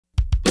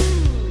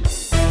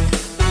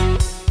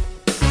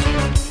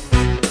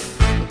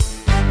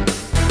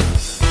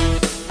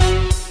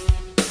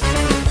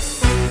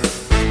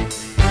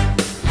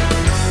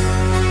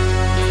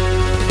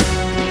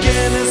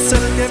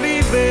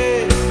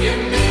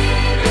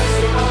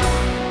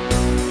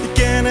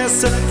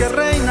es el que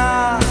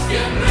reina?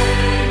 ¿Quién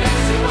reina en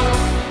Jehová?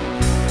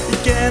 ¿Y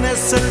quién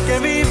es el que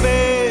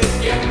vive?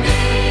 ¿Quién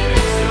vive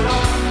en Jehová?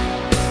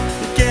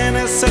 ¿Y quién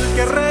es el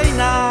que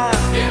reina?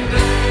 ¿Quién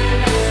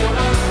reina en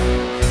Jehová?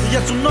 Y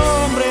a su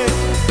nombre,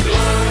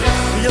 Gloria,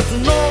 y a su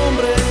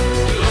nombre,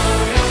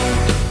 gloria,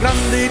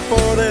 grande y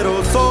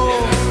poderoso.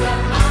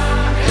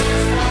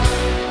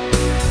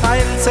 A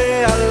él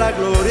sea la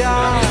gloria,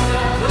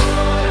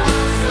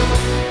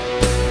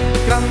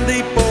 grande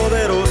y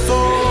poderoso.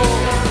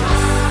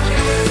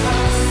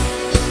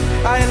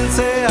 A él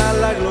sea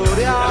la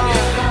gloria.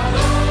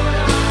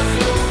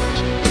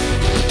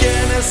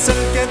 ¿Quién es el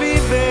que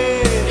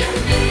vive?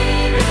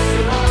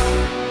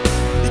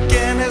 ¿Y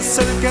quién es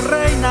el que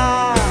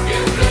reina?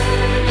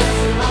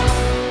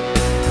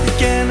 ¿Y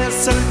quién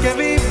es el que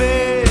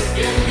vive?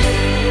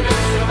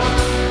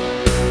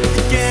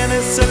 ¿Y quién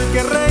es el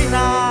que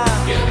reina?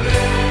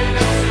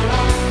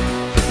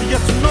 Y a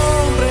su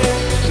nombre,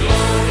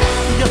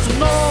 y a su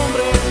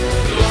nombre,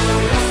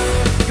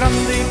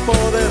 grande y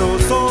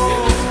poderoso.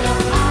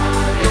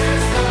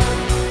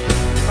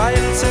 A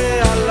él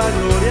sea la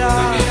gloria,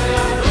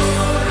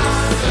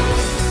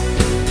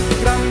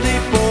 grande y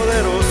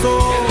poderoso.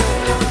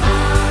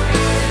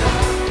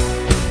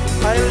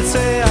 A él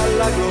sea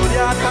la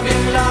gloria,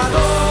 también la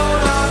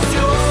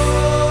adoración.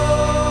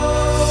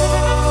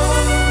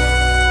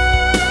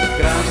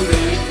 grande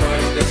y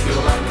fuerte es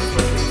Jehová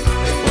nuestro Dios,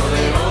 es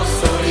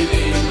poderoso y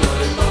digno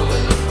de todo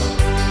el honor.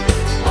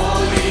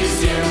 Hoy y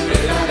siempre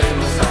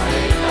daremos a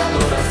él la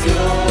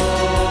adoración.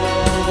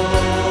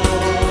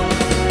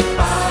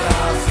 Para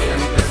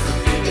siempre su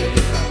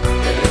fidelidad,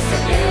 él es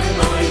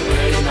eterno y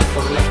reina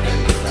por la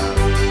eternidad.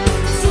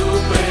 Su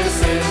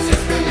presencia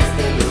está en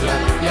este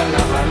lugar y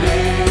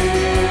alabaré.